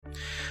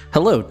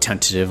Hello,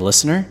 tentative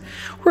listener.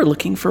 We're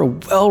looking for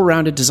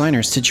well-rounded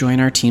designers to join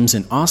our teams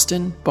in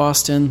Austin,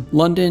 Boston,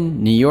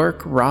 London, New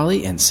York,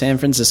 Raleigh, and San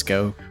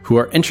Francisco who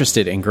are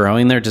interested in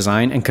growing their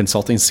design and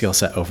consulting skill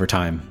set over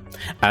time.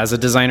 As a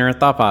designer at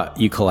Thoughtbot,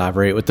 you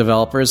collaborate with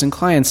developers and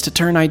clients to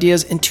turn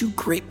ideas into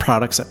great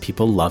products that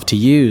people love to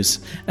use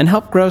and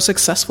help grow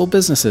successful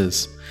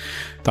businesses.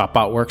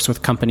 Thoughtbot works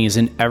with companies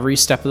in every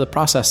step of the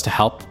process to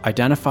help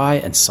identify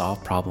and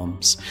solve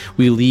problems.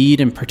 We lead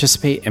and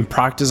participate in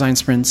product design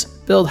sprints,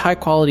 build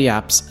high-quality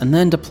apps, and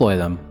then deploy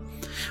them.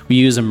 We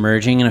use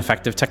emerging and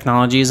effective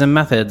technologies and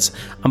methods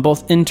on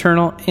both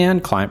internal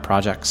and client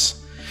projects.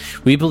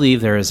 We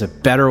believe there is a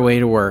better way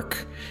to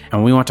work,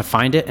 and we want to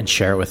find it and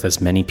share it with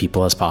as many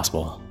people as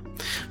possible.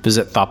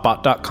 Visit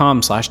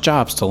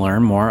thoughtbot.com/jobs to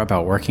learn more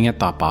about working at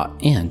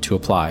Thoughtbot and to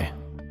apply.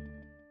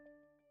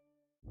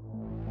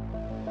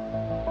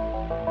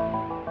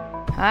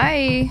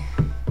 Hi.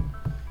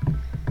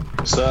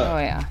 What's up? Oh,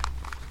 yeah.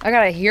 I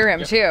gotta hear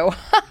him, too.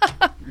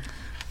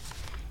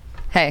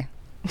 Hey.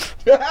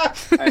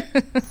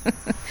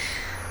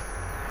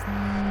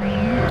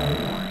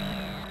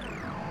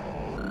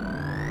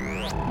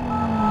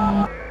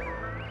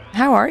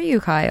 How are you,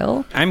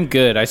 Kyle? I'm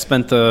good. I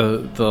spent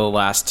the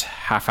last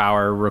half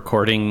hour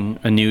recording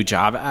a new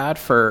job ad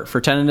for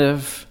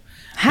Tentative.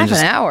 An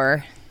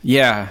hour?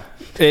 Yeah.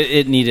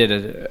 It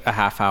needed a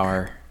half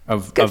hour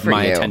of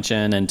my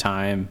attention and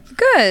time.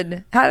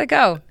 Good. How'd it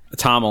go?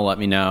 Tom will let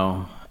me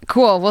know.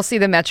 Cool. We'll see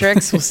the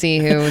metrics. We'll see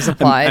who's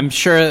applied. I'm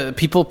sure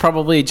people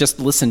probably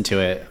just listened to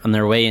it on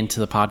their way into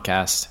the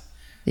podcast.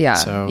 Yeah.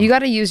 So. You got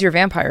to use your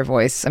vampire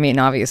voice. I mean,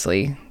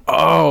 obviously.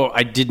 Oh,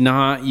 I did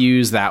not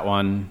use that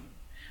one.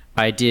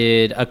 I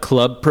did a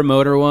club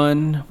promoter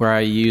one where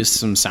I used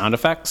some sound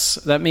effects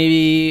that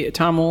maybe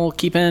Tom will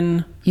keep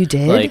in. You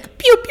did? Like,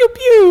 pew, pew,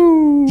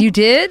 pew. You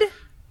did?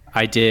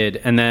 I did.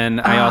 And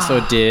then I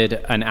also did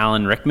an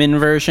Alan Rickman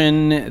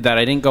version that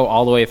I didn't go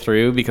all the way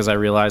through because I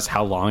realized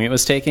how long it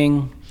was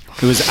taking.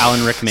 It was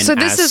Alan Rickman. So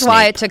this is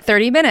why it took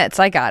 30 minutes.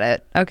 I got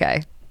it.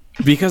 Okay.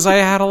 Because I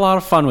had a lot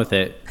of fun with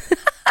it.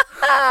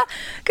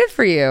 Good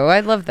for you. I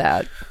love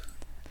that.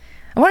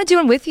 I want to do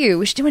one with you.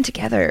 We should do one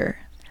together.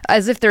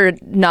 As if they're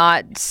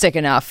not sick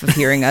enough of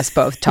hearing us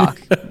both talk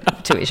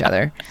to each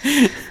other.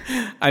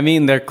 I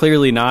mean, they're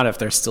clearly not if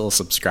they're still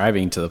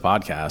subscribing to the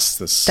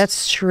podcast.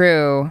 That's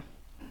true.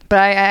 But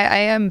I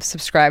am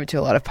subscribed to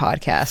a lot of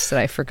podcasts that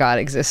I forgot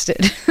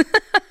existed.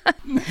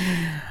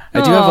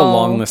 I do have a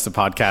long list of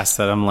podcasts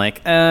that I'm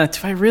like, do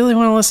I really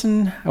want to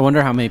listen? I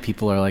wonder how many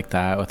people are like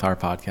that with our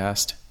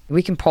podcast.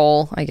 We can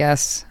poll, I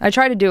guess. I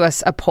tried to do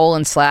a poll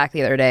in Slack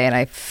the other day, and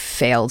I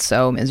failed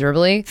so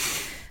miserably.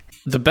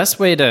 The best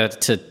way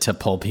to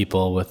poll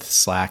people with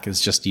Slack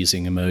is just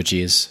using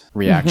emojis,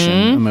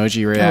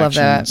 emoji reactions. I love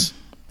that.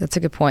 That's a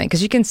good point,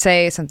 because you can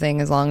say something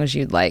as long as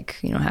you'd like.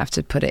 You don't have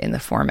to put it in the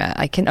format.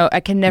 I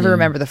can never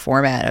remember the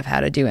format of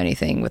how to do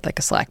anything with like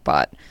a Slack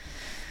bot.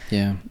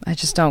 Yeah. I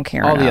just don't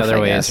care All enough, the other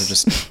I ways guess. are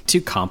just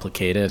too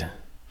complicated.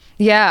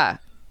 Yeah.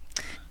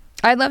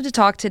 I'd love to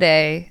talk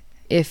today,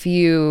 if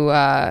you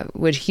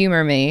would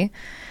humor me,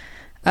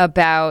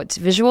 about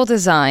visual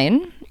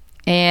design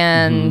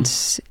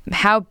and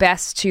how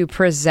best to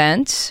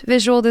present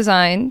visual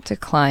design to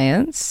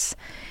clients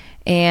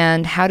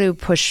and how to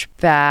push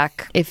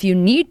back, if you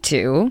need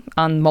to,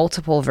 on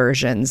multiple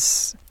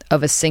versions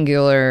of a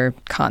singular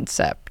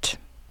concept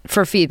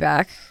for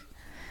feedback.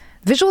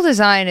 Visual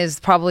design is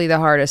probably the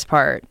hardest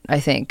part, I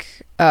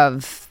think,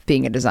 of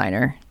being a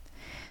designer.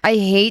 I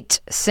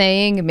hate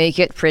saying make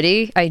it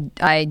pretty.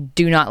 I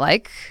do not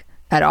like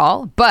at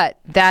all, but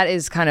that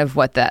is kind of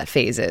what that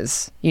phase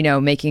is,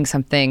 making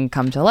something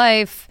come to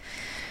life.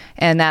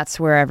 And that's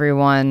where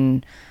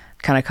everyone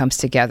kind of comes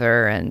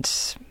together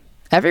and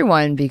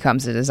everyone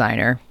becomes a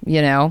designer,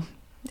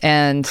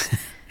 and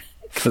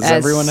because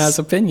everyone has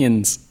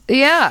opinions.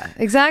 Yeah,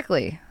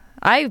 exactly.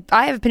 I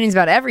have opinions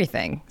about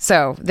everything.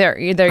 So there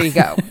you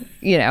go,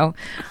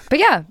 But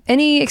yeah,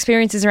 any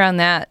experiences around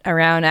that,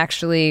 around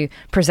actually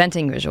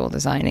presenting visual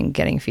design and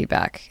getting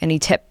feedback? Any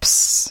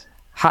tips,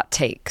 hot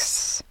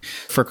takes?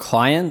 For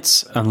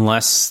clients,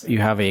 unless you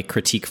have a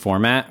critique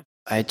format,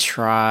 I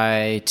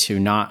try to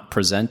not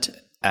present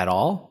at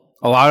all.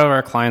 A lot of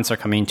our clients are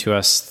coming to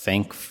us,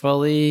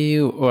 thankfully,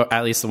 or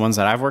at least the ones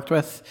that I've worked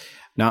with,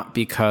 not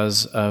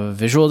because of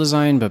visual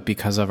design, but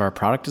because of our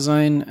product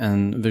design,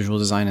 and visual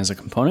design is a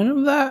component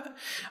of that.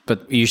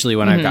 But usually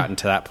when I've gotten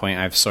to that point,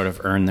 I've sort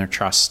of earned their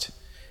trust.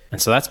 And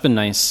so that's been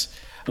nice.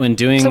 When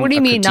doing So what do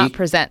you mean not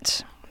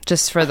present?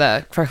 Just for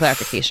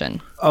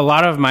clarification. A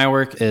lot of my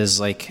work is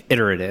like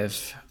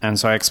iterative. And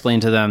so I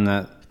explain to them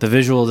that the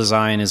visual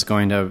design is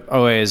going to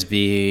always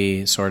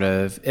be sort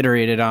of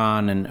iterated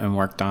on and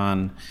worked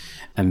on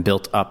and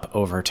built up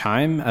over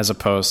time, as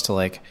opposed to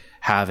like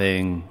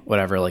having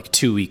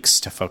 2 weeks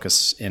to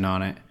focus in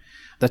on it.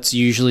 That's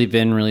usually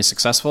been really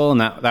successful.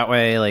 And that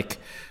way, like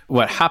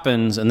what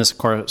happens, and this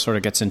sort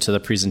of gets into the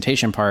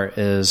presentation part,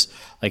 is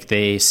like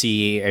they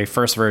see a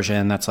first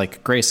version that's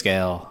like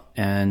grayscale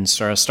and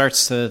sort of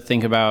starts to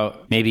think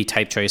about maybe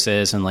type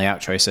choices and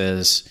layout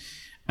choices.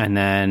 And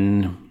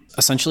then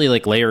essentially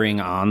like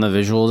layering on the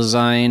visual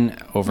design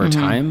over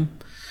time.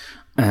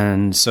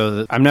 And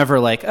so I'm never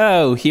like,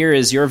 oh, here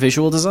is your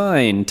visual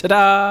design.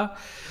 Ta-da!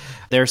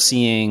 They're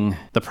seeing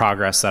the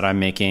progress that I'm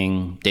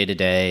making day to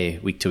day,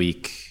 week to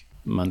week,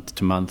 month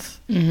to month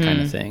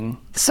kind of thing.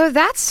 So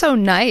that's so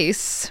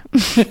nice.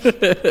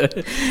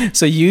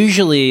 So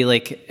usually,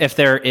 like, if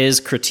there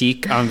is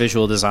critique on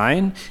visual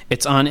design,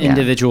 it's on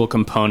individual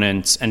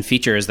components and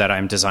features that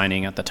I'm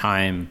designing at the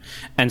time.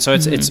 And so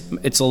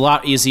it's a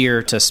lot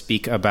easier to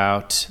speak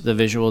about the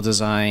visual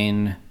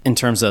design in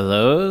terms of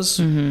those.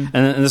 And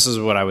this is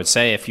what I would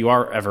say. If you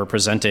are ever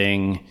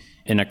presenting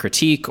in a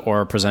critique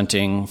or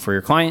presenting for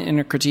your client in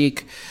a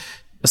critique,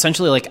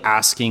 essentially like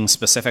asking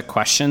specific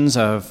questions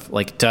of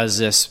like, does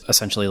this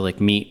essentially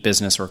like meet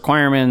business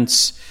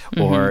requirements,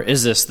 or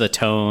is this the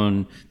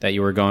tone that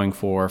you were going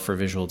for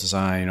visual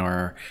design,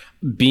 or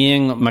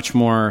being much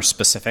more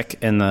specific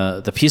in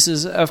the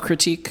pieces of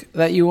critique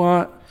that you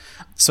want,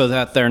 so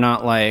that they're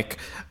not like,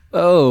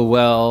 oh,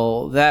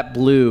 well, that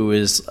blue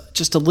is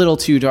just a little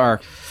too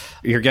dark.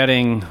 You're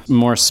getting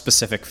more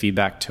specific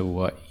feedback to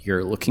what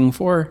you're looking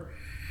for.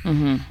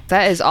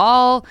 That is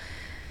all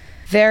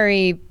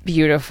very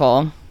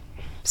beautiful.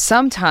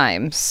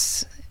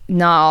 Sometimes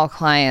not all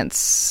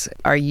clients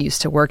are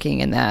used to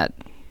working in that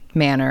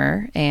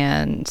manner.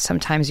 And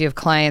sometimes you have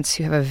clients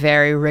who have a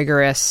very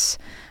rigorous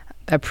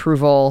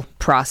approval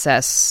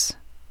process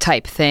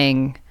type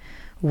thing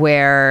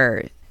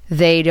where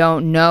they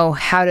don't know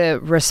how to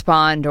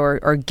respond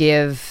or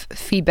give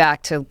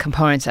feedback to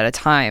components at a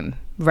time.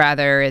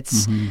 Rather,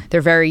 it's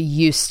they're very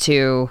used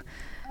to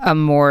a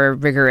more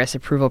rigorous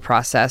approval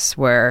process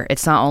where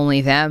it's not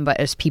only them, but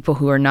it's people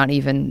who are not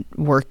even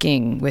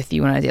working with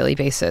you on a daily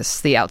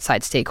basis, the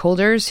outside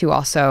stakeholders who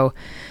also,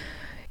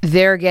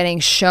 they're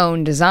getting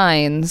shown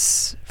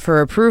designs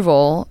for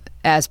approval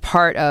as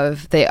part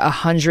of the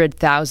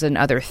 100,000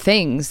 other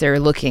things they're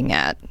looking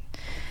at.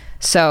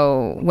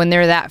 So when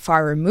they're that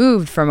far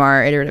removed from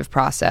our iterative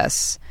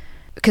process,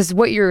 because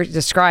what you're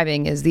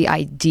describing is the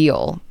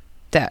ideal.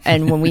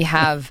 And when we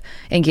have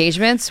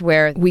engagements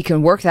where we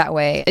can work that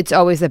way, it's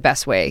always the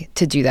best way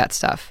to do that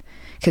stuff,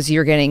 because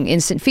you're getting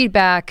instant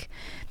feedback.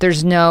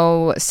 There's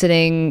no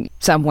sitting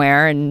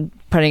somewhere and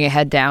putting a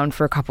head down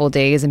for a couple of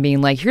days and being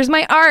like, here's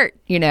my art,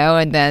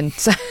 and then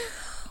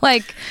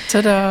like,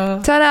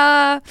 ta-da,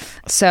 ta-da.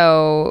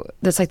 So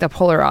that's like the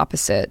polar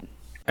opposite.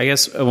 I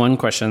guess one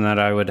question that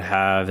I would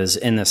have is,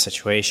 in this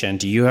situation,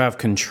 do you have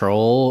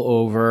control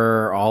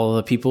over all of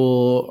the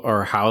people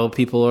or how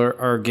people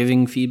are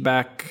giving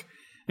feedback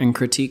and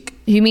critique?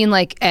 You mean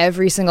like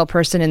every single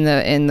person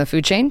in the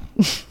food chain?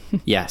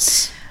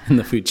 Yes, in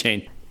the food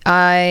chain.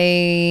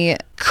 I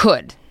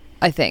could,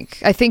 I think.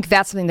 I think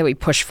that's something that we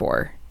push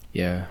for.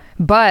 Yeah.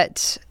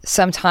 But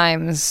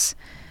sometimes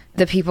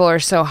the people are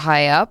so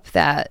high up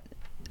that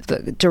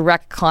the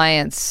direct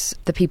clients,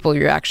 the people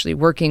you're actually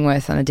working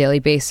with on a daily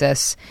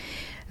basis,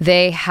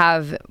 they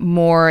have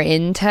more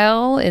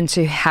intel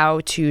into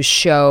how to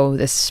show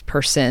this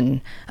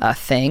person a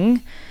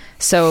thing.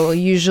 So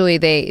usually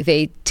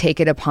they take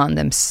it upon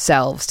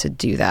themselves to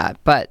do that.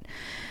 But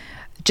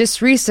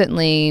just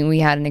recently, we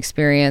had an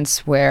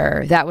experience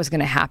where that was going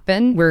to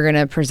happen. We're going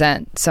to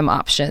present some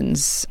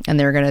options, and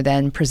they're going to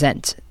then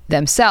present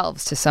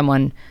themselves to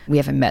someone we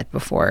haven't met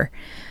before.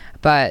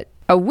 But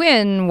a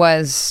win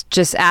was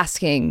just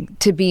asking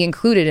to be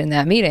included in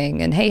that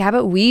meeting. And hey, how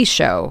about we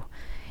show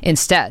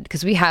instead?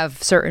 Because we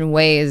have certain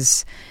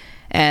ways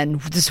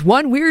and this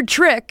one weird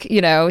trick,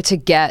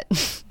 to get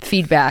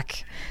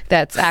feedback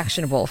that's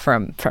actionable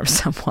from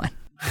someone.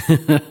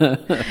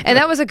 And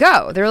that was a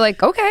go. They were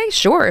like, okay,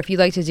 sure. If you'd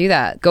like to do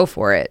that, go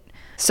for it.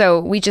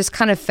 So we just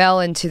kind of fell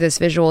into this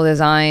visual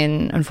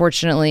design.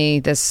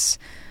 Unfortunately,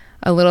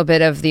 a little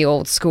bit of the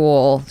old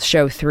school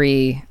show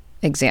 3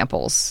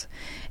 examples.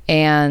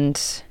 And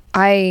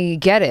I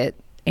get it.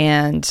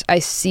 And I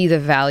see the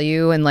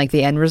value in like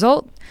the end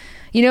result,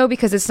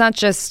 because it's not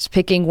just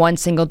picking one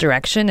single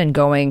direction and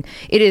going,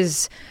 it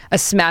is a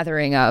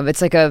smattering of,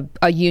 it's like a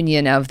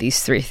union of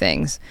these 3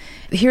 things.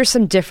 Here's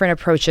some different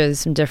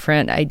approaches, some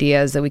different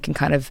ideas that we can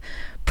kind of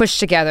push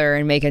together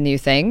and make a new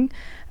thing.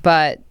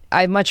 But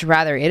I'd much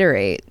rather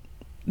iterate.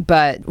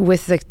 But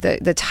with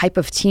the type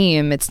of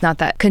team, it's not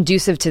that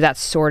conducive to that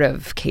sort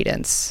of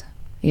cadence,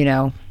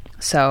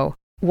 So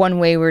one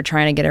way we're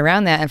trying to get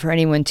around that, and for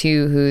anyone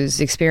too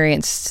who's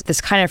experienced this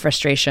kind of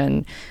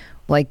frustration,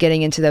 like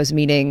getting into those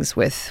meetings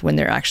when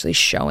they're actually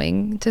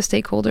showing to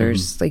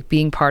stakeholders, like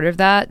being part of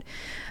that.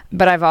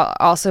 But I've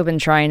also been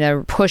trying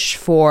to push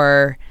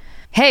for,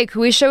 hey,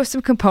 can we show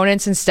some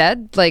components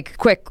instead? Like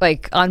quick,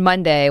 like on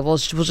Monday, we'll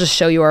just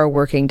show you our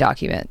working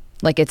document.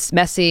 Like it's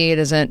messy, it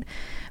isn't,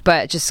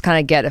 but just kind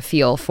of get a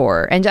feel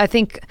for. And I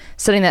think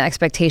setting that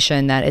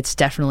expectation that it's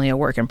definitely a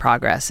work in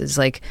progress is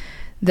like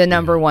the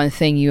number one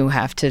thing you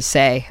have to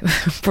say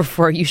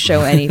before you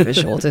show any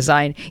visual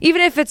design,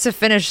 even if it's a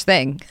finished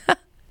thing.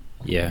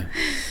 Yeah.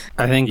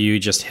 I think you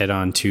just hit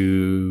on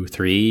 2,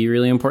 3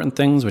 really important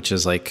things, which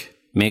is like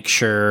make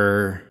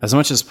sure as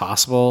much as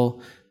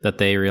possible that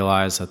they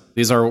realize that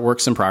these are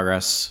works in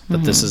progress,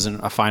 that this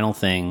isn't a final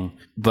thing,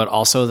 but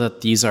also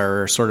that these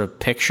are sort of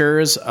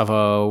pictures of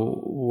a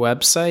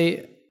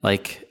website.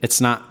 Like, it's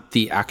not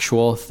the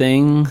actual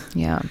thing.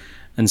 Yeah.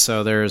 And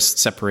so there's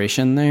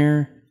separation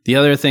there. The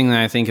other thing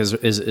that I think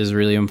is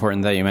really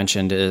important that you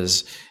mentioned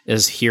is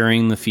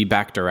hearing the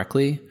feedback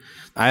directly.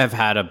 I have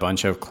had a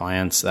bunch of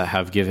clients that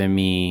have given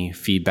me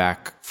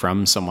feedback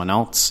from someone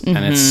else, and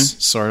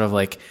it's sort of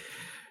like,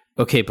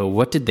 okay, but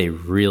what did they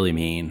really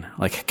mean?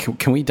 Like,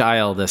 can we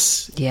dial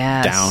this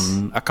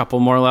down a couple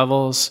more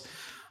levels?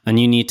 And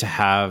you need to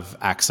have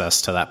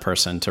access to that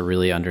person to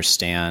really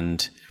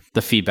understand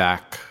the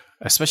feedback,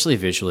 especially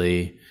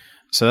visually.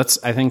 So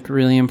that's, I think,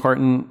 really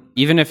important,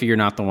 even if you're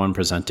not the one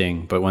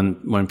presenting, but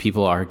when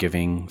people are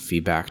giving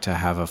feedback, to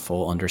have a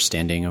full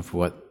understanding of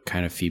what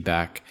kind of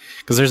feedback,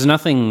 because there's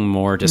nothing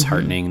more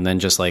disheartening than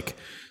just like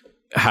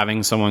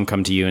having someone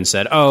come to you and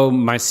said, oh,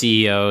 my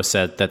CEO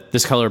said that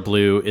this color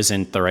blue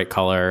isn't the right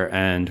color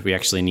and we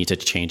actually need to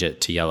change it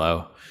to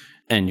yellow.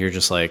 And you're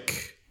just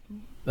like,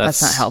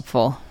 that's not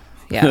helpful.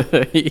 Yeah.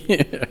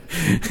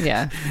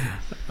 Yeah.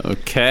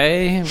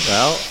 Okay.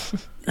 Well,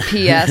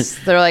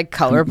 P.S. They're like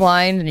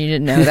colorblind and you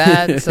didn't know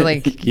that. So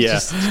like, you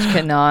just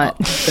cannot.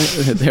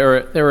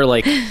 There were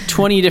like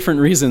 20 different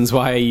reasons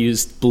why I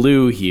used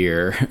blue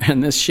here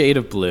and this shade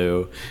of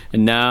blue.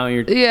 And now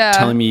you're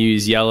telling me you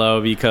use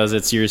yellow because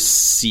it's your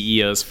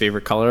CEO's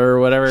favorite color or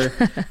whatever.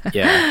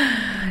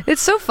 Yeah.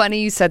 It's so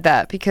funny you said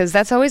that, because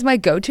that's always my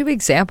go-to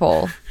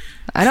example.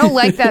 I don't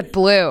like that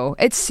blue.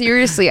 It's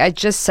seriously, I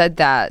just said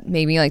that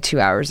maybe like 2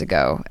 hours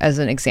ago as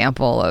an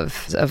example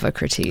of a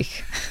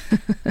critique.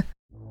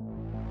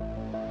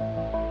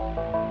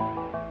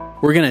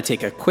 We're going to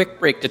take a quick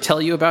break to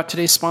tell you about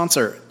today's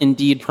sponsor,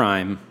 Indeed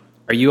Prime.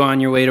 Are you on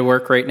your way to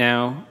work right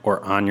now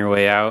or on your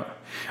way out?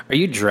 Are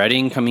you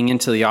dreading coming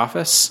into the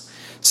office?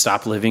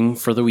 Stop living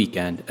for the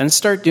weekend and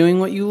start doing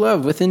what you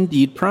love with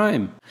Indeed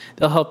Prime.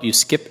 They'll help you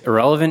skip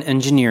irrelevant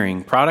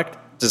engineering, product,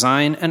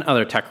 design, and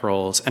other tech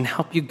roles and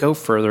help you go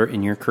further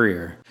in your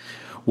career.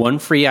 One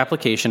free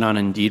application on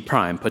Indeed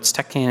Prime puts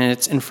tech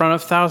candidates in front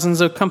of thousands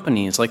of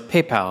companies like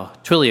PayPal,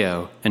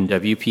 Twilio, and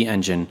WP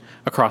Engine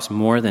across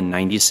more than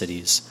 90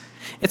 cities.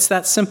 It's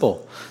that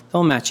simple.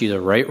 They'll match you the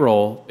right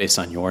role based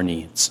on your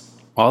needs.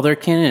 All their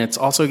candidates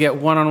also get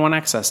one-on-one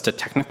access to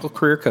technical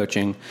career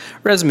coaching,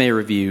 resume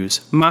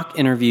reviews, mock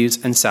interviews,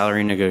 and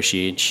salary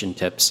negotiation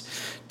tips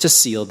to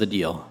seal the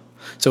deal.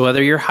 So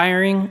whether you're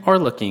hiring or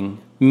looking,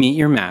 meet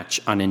your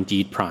match on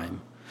Indeed Prime.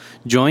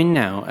 Join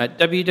now at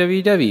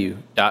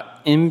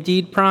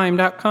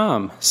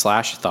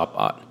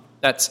www.indeedprime.com/thoughtbot.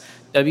 That's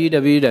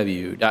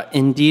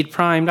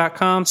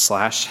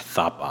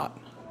www.indeedprime.com/thoughtbot.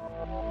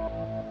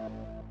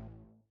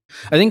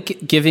 I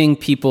think giving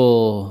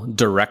people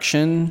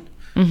direction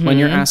when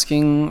you're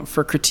asking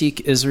for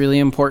critique is really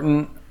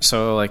important.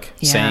 So like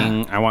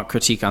saying, I want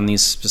critique on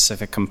these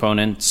specific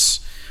components.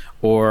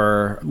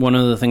 Or one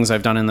of the things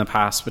I've done in the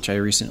past, which I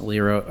recently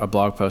wrote a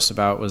blog post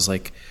about, was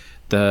like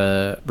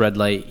the red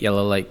light,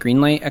 yellow light,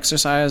 green light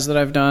exercise that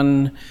I've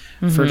done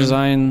for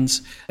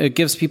designs. It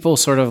gives people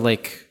sort of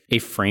like a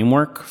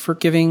framework for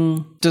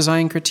giving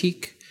design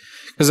critique.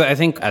 Because I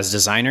think as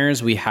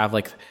designers, we have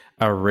like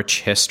a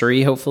rich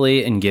history,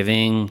 hopefully, in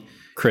giving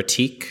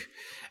critique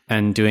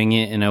and doing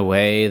it in a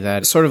way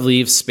that sort of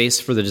leaves space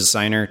for the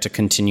designer to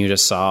continue to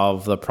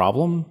solve the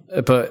problem.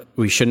 But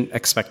we shouldn't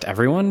expect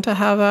everyone to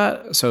have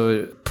that.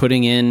 So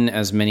putting in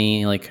as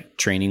many like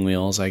training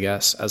wheels, I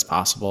guess, as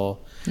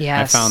possible.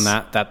 Yes. I found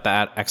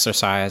that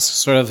exercise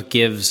sort of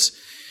gives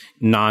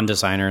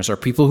non-designers or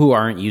people who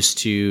aren't used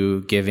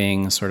to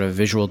giving sort of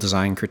visual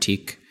design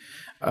critique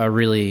a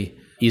really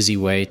easy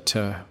way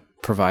to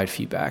provide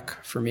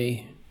feedback for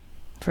me.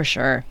 For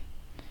sure.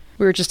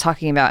 We were just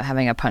talking about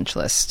having a punch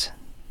list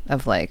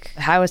of like,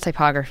 how is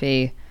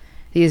typography,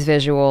 these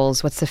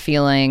visuals, what's the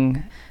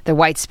feeling, the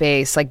white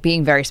space, like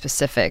being very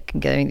specific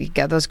and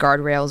get those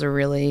guardrails are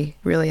really,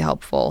 really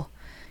helpful.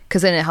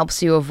 Because then it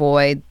helps you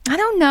avoid, I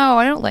don't know,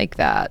 I don't like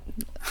that.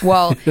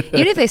 Well,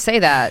 even if they say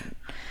that,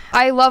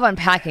 I love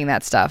unpacking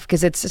that stuff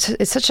because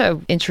it's such a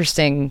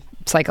interesting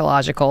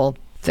psychological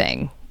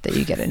thing that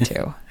you get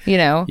into, you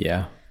know?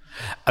 Yeah.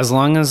 As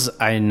long as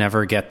I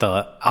never get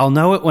I'll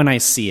know it when I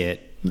see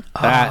it.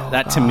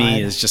 That to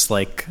me is just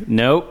like,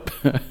 nope,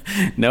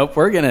 nope.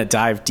 We're going to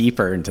dive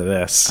deeper into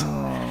this.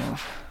 Oh.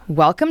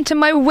 Welcome to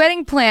my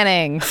wedding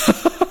planning.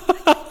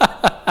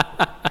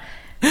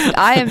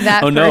 I am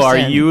that person. No, are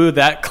you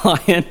that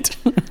client?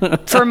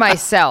 For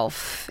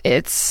myself,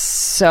 it's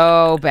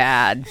so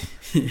bad.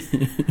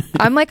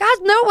 I'm like,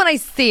 I'll know when I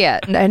see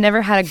it. I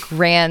never had a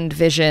grand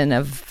vision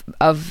of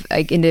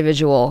like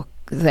individual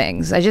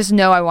things. I just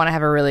know I want to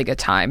have a really good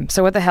time.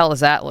 So what the hell does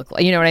that look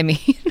like? You know what I mean?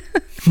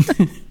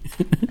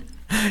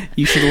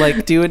 You should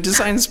like do a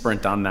design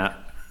sprint on that.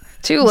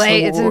 Too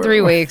late. It's in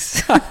 3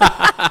 weeks.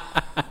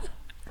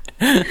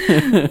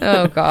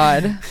 Oh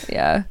God.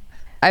 Yeah.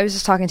 I was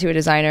just talking to a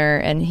designer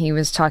and he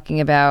was talking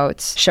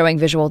about showing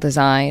visual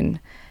design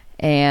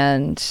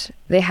and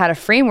they had a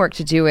framework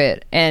to do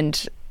it.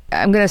 And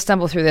I'm going to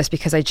stumble through this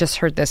because I just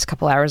heard this a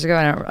couple hours ago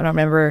and I don't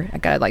remember. I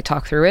got to like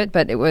talk through it,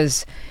 but it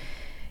was,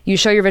 you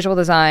show your visual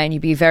design, you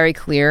be very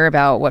clear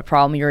about what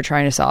problem you're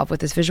trying to solve with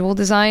this visual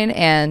design.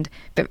 And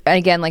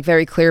again, like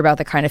very clear about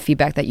the kind of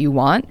feedback that you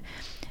want.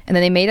 And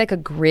then they made like a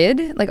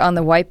grid like on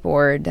the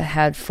whiteboard that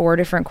had 4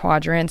 different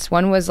quadrants.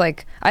 One was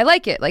like, I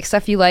like it, like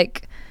stuff you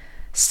like,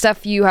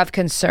 stuff you have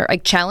concern,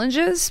 like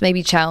challenges,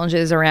 maybe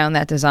challenges around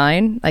that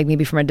design, like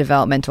maybe from a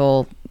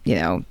developmental,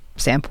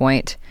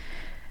 standpoint,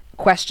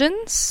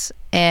 questions,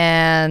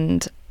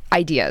 and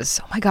ideas.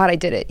 Oh my God, I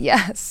did it.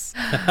 Yes.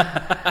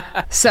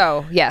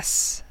 So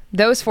yes,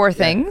 those 4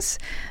 things.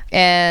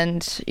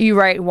 And you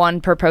write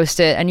 1 per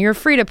Post-it, and you're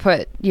free to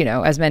put,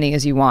 as many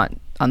as you want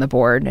on the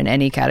board in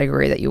any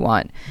category that you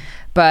want.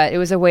 But it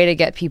was a way to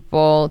get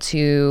people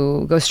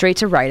to go straight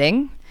to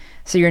writing.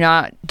 So you're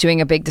not doing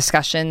a big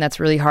discussion that's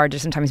really hard to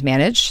sometimes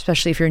manage,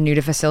 especially if you're new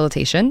to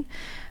facilitation.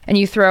 And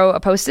you throw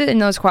a Post-it in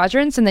those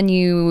quadrants, and then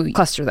you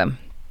cluster them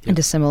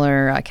into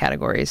similar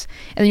categories.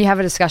 And then you have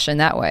a discussion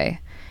that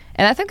way.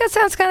 And I think that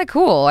sounds kind of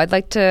cool. I'd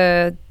like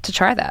to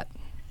try that.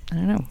 I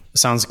don't know.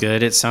 Sounds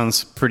good. It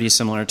sounds pretty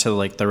similar to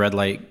like the red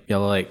light,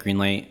 yellow light, green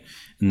light,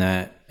 in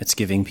that it's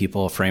giving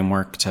people a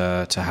framework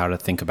to how to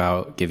think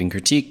about giving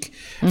critique.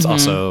 It's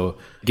also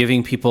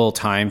giving people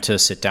time to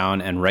sit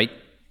down and write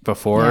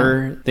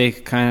before they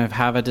kind of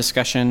have a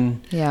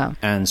discussion. Yeah.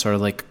 And sort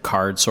of like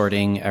card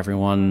sorting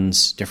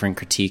everyone's different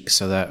critiques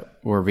so that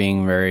we're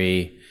being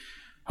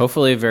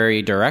hopefully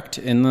very direct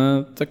in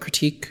the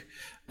critique.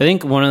 I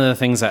think one of the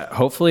things that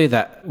hopefully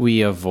that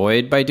we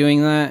avoid by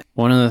doing that,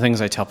 one of the things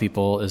I tell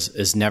people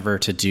is never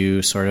to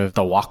do sort of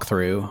the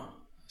walkthrough.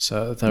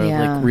 So the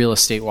like real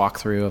estate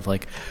walkthrough of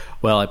like,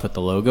 well, I put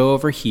the logo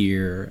over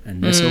here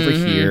and this over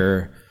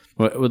here.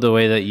 The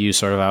way that you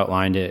sort of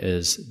outlined it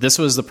is, this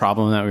was the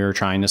problem that we were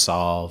trying to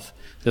solve.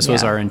 This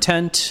was our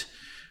intent.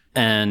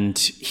 And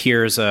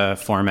here's a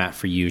format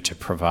for you to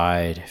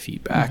provide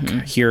feedback.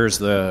 Here's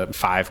the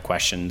 5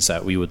 questions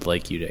that we would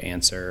like you to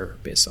answer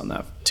based on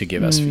that to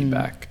give us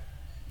feedback.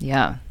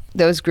 Yeah.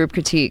 Those group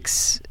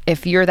critiques,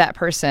 if you're that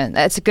person,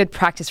 that's a good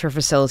practice for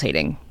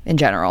facilitating in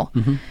general.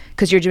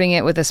 Because you're doing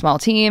it with a small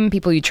team,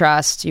 people you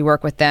trust, you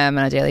work with them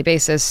on a daily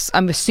basis.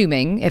 I'm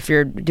assuming if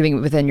you're doing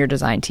it within your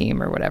design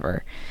team or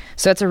whatever.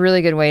 So it's a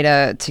really good way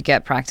to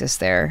get practice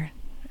there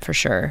for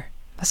sure.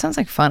 That sounds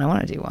like fun. I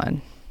want to do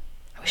one.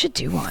 We should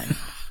do one.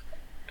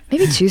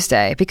 Maybe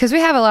Tuesday, because we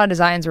have a lot of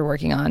designs we're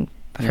working on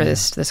for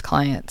this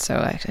client. So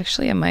I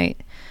think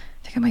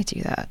I might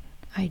do that.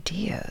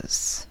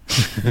 Ideas.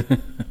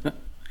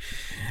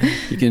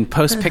 You can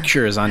post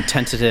pictures on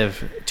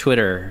tentative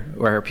Twitter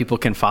where people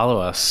can follow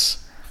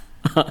us.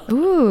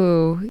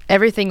 Ooh.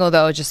 Everything will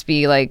though just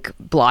be like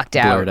blocked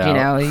out,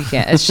 you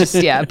can't, it's just,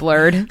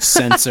 blurred.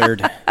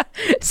 Censored.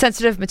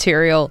 Sensitive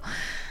material.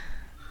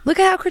 Look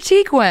at how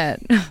critique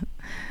went.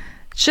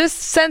 Just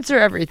censor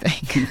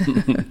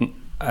everything.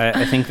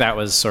 I think that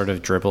was sort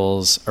of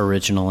Dribble's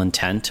original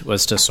intent,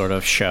 was to sort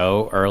of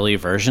show early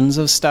versions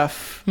of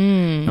stuff.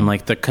 And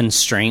like the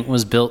constraint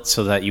was built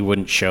so that you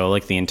wouldn't show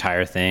like the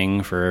entire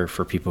thing for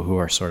people who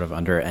are sort of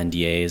under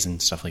NDAs and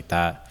stuff like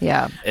that.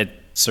 Yeah. It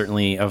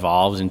certainly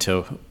evolved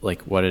into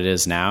like what it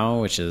is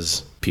now, which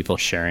is people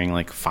sharing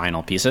like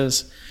final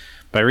pieces.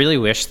 But I really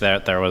wish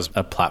that there was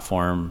a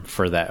platform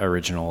for that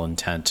original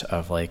intent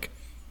of like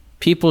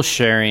people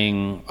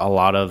sharing a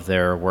lot of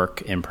their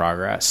work in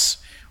progress,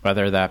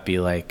 whether that be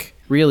like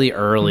really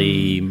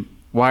early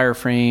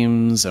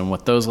wireframes and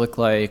what those look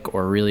like,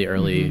 or really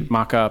early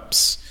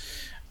mock-ups.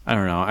 I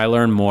don't know. I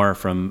learn more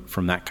from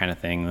that kind of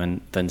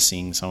thing than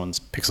seeing someone's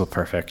pixel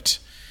perfect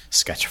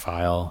sketch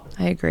file.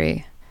 I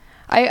agree.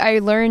 I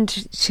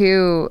learned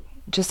to,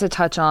 just to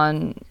touch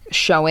on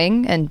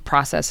showing and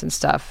process and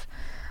stuff,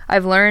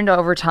 I've learned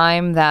over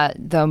time that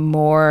the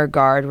more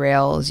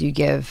guardrails you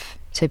give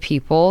to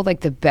people, like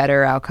the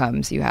better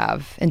outcomes you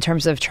have in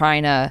terms of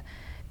trying to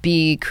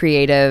be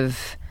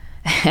creative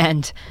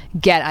and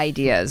get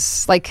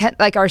ideas.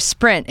 Like our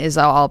sprint is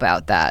all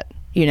about that,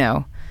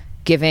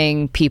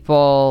 giving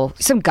people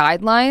some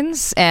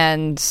guidelines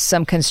and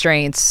some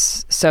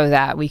constraints so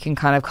that we can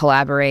kind of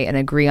collaborate and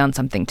agree on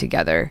something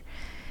together.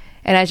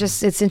 And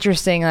it's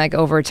interesting, like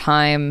over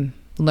time,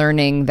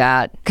 learning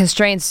that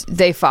constraints,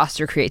 they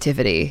foster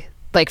creativity,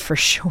 like for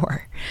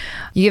sure.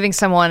 You giving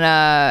someone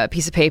a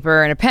piece of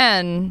paper and a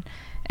pen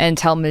and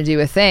tell them to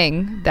do a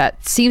thing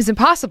that seems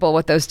impossible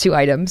with those 2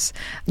 items,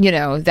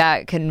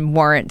 that can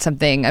warrant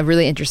a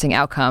really interesting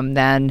outcome.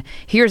 Then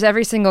here's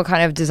every single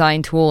kind of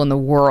design tool in the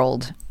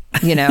world,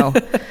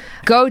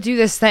 go do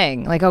this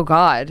thing. Like, oh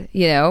God,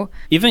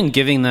 Even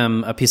giving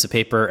them a piece of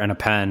paper and a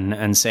pen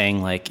and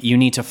saying like, you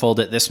need to fold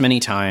it this many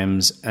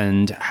times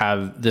and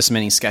have this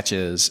many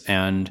sketches,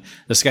 and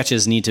the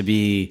sketches need to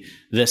be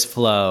this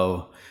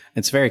flow.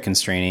 It's very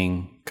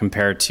constraining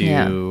compared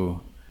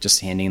to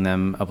just handing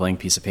them a blank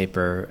piece of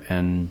paper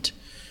and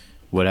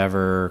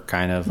whatever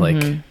kind of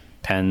like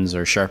pens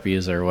or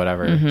Sharpies or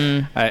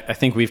whatever. I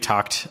think we've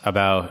talked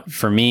about,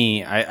 for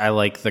me, I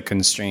like the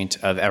constraint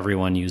of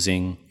everyone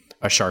using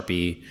a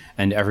Sharpie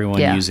and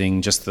everyone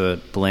using just the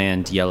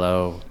bland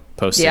yellow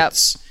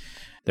Post-its.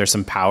 There's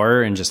some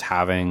power in just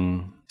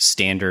having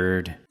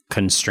standard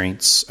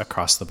constraints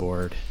across the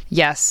board.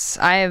 Yes,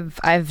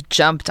 I've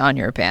jumped on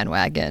your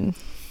bandwagon.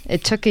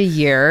 It took a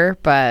year,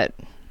 but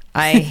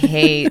I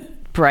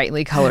hate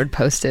brightly colored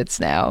Post-its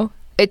now.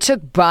 It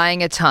took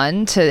buying a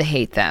ton to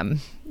hate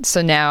them.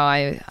 So now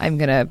I'm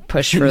going to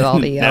push for all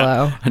the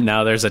yellow.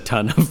 Now there's a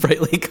ton of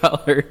brightly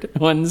colored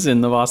ones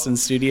in the Boston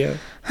studio.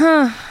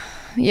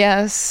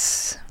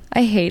 Yes,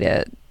 I hate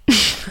it.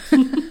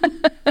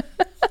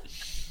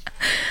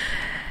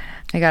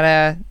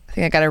 I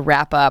think I gotta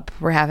wrap up.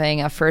 We're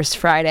having a First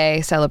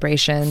Friday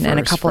celebration and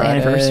a couple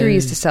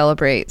anniversaries to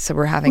celebrate. So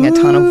we're having a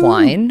ton of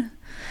wine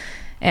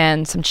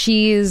and some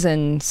cheese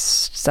and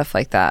stuff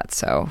like that.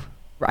 So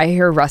I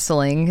hear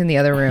rustling in the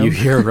other room. You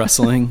hear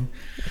rustling?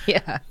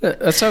 Yeah.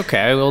 That's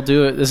okay. We'll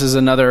do it. This is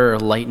another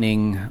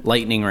lightning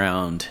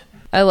round.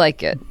 I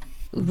like it.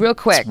 Real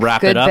quick. Let's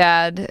wrap good, it up.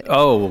 Bad.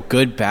 Oh,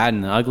 good, bad,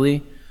 and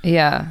ugly?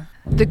 Yeah.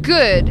 The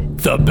good.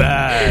 The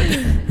bad.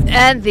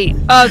 And the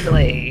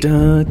ugly.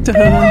 Dun, dun,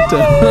 dun.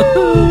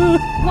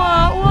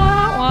 Wah,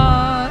 wah,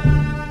 wah.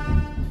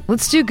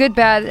 Let's do good,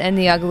 bad, and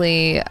the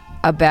ugly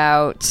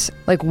about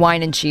like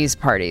wine and cheese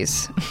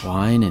parties.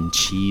 Wine and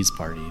cheese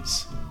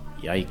parties.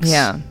 Yikes.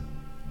 Yeah.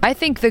 I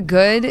think the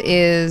good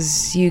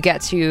is you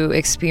get to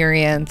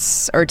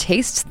experience or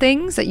taste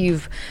things that you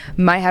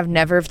might have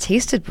never have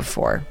tasted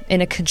before in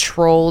a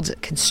controlled,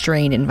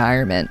 constrained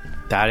environment.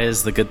 That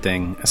is the good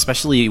thing,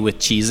 especially with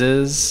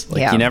cheeses.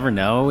 Like, you never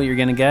know what you're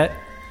going to get.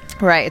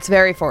 Right. It's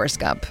very Forrest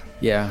Gump.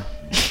 Yeah.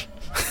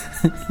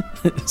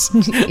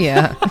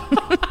 Yeah.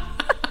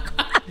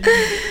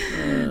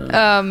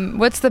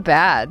 What's the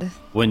bad?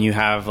 When you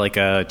have like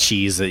a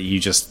cheese that you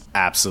just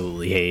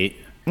absolutely hate.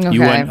 Okay.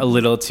 You went a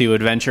little too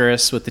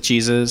adventurous with the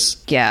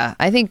cheeses. Yeah.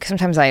 I think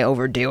sometimes I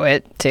overdo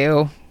it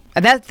too.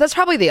 That's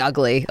probably the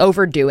ugly,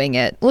 overdoing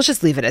it. Let's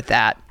just leave it at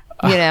that.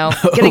 You know,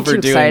 getting too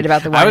excited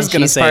about the wine and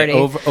cheese party.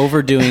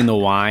 Overdoing the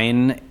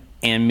wine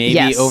and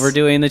maybe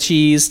overdoing the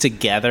cheese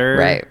together.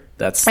 Right.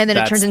 And then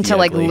it turns into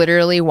like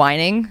literally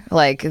whining.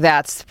 Like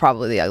that's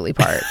probably the ugly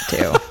part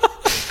too.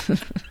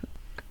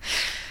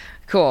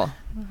 Cool.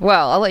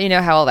 Well, I'll let you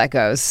know how all that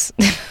goes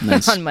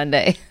on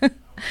Monday.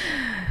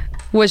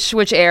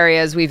 Which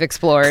areas we've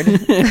explored.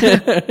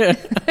 Okay.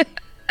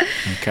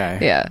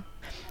 Yeah.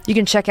 You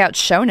can check out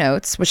show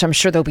notes, which I'm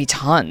sure there'll be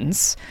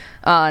tons,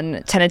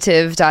 on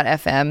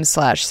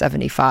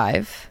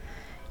tentative.fm/75.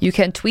 You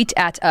can tweet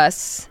at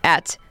us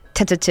at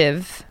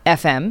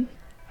tentativefm.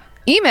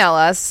 Email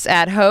us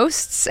at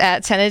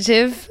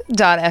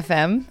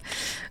hosts@tentative.fm.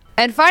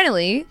 And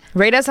finally,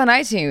 rate us on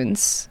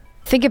iTunes.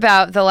 Think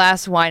about the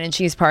last wine and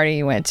cheese party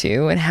you went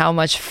to and how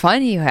much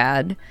fun you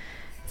had.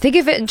 Think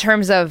of it in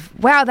terms of,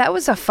 wow, that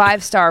was a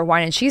 5-star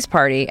wine and cheese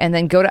party, and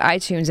then go to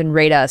iTunes and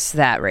rate us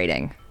that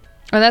rating.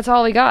 And that's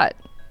all we got.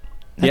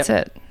 That's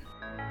it.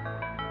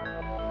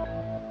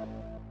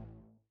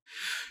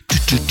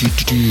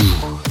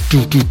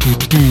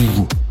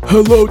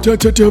 Hello,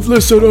 tentative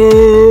listener.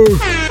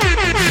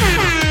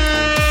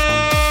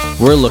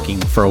 We're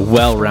looking for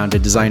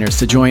well-rounded designers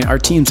to join our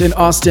teams in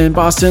Austin,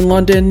 Boston,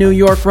 London, New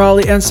York,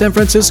 Raleigh, and San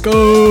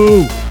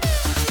Francisco.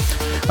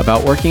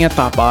 About working at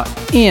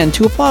Thoughtbot and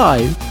to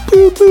apply.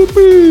 Boo, boo,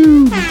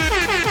 boo.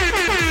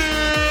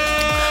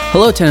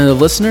 Hello,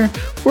 tentative listener.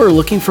 We're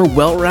looking for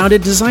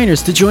well-rounded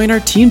designers to join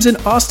our teams in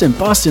Austin,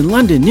 Boston,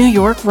 London, New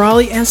York,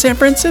 Raleigh, and San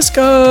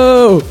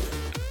Francisco.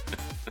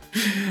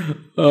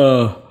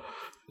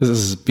 This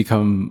has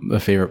become a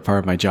favorite part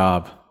of my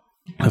job.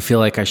 I feel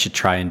like I should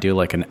try and do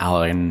like an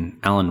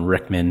Alan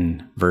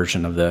Rickman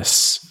version of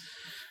this.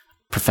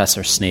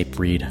 Professor Snape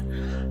read,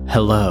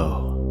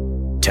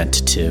 "Hello,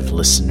 tentative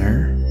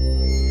listener.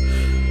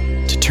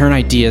 To turn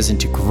ideas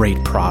into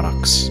great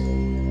products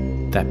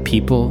that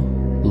people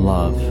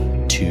love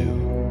to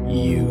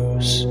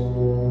use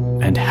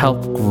and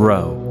help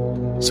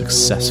grow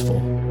successful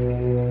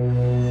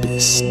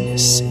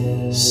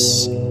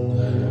businesses."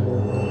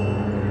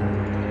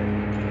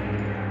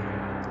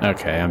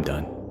 Okay, I'm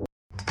done.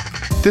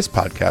 This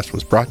podcast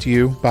was brought to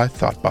you by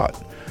Thoughtbot.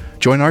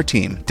 Join our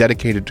team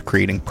dedicated to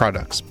creating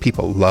products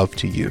people love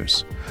to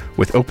use.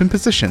 With open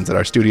positions at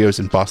our studios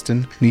in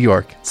Boston, New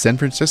York, San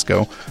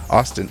Francisco,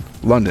 Austin,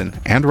 London,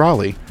 and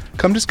Raleigh,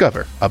 come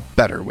discover a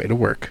better way to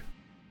work.